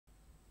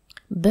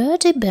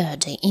Birdie,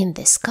 birdie in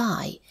the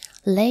sky,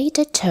 laid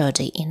a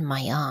turdy in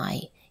my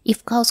eye.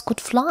 If cows could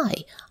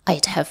fly,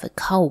 I'd have a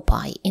cow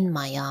pie in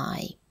my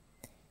eye.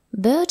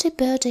 Birdie,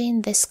 birdie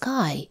in the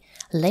sky,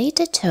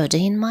 laid a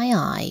turdy in my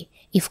eye.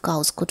 If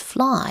cows could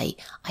fly,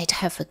 I'd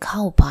have a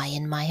cow pie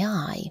in my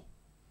eye.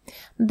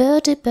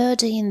 Birdie,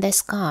 birdie in the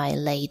sky,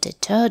 laid a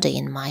turdy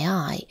in my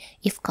eye.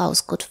 If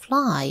cows could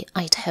fly,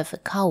 I'd have a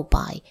cow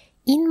pie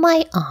in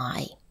my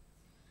eye.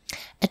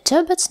 A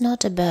turbout's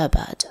not a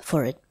burbot,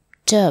 for a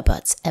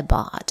turbout's a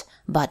bard,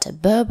 but a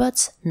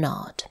burbot's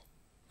not.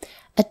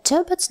 A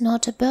turbout's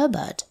not a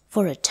burbot,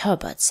 for a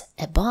turbout's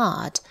a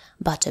bard,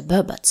 but a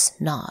burbot's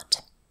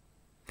not.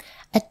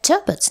 A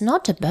turbout's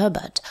not a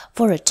burbot,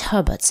 for a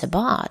turbout's a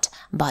bard,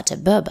 but a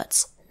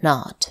burbot's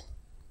not.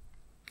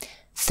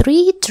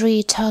 3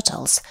 tree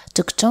turtles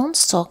took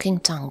turns talking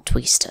tongue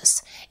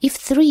twisters. If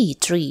 3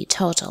 tree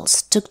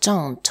turtles took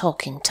turns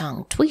talking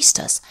tongue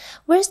twisters,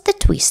 where's the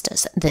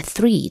twisters the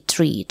 3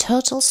 tree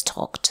turtles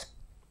talked?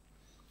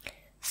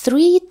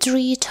 3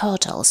 tree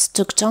turtles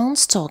took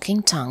turns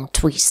talking tongue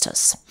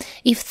twisters.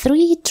 If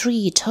 3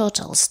 tree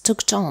turtles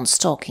took turns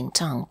talking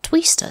tongue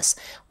twisters,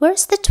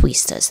 where's the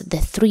twisters the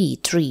 3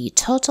 tree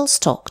turtles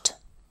talked?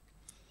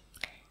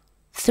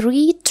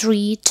 3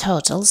 tree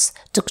turtles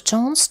took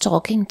turns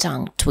talking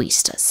tongue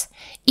twisters.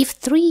 If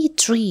 3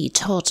 tree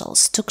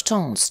turtles took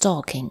turns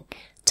talking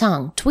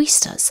tongue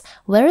twisters,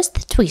 where's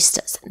the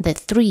twisters the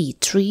 3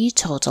 tree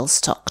turtles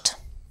talked?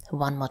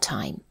 One more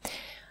time.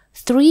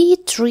 3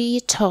 tree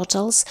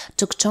turtles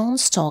took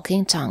turns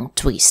talking tongue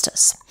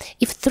twisters.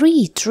 If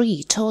 3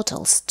 tree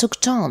turtles took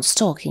turns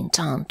talking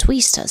tongue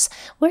twisters,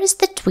 where's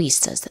the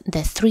twisters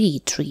the 3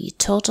 tree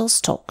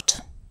turtles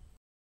talked?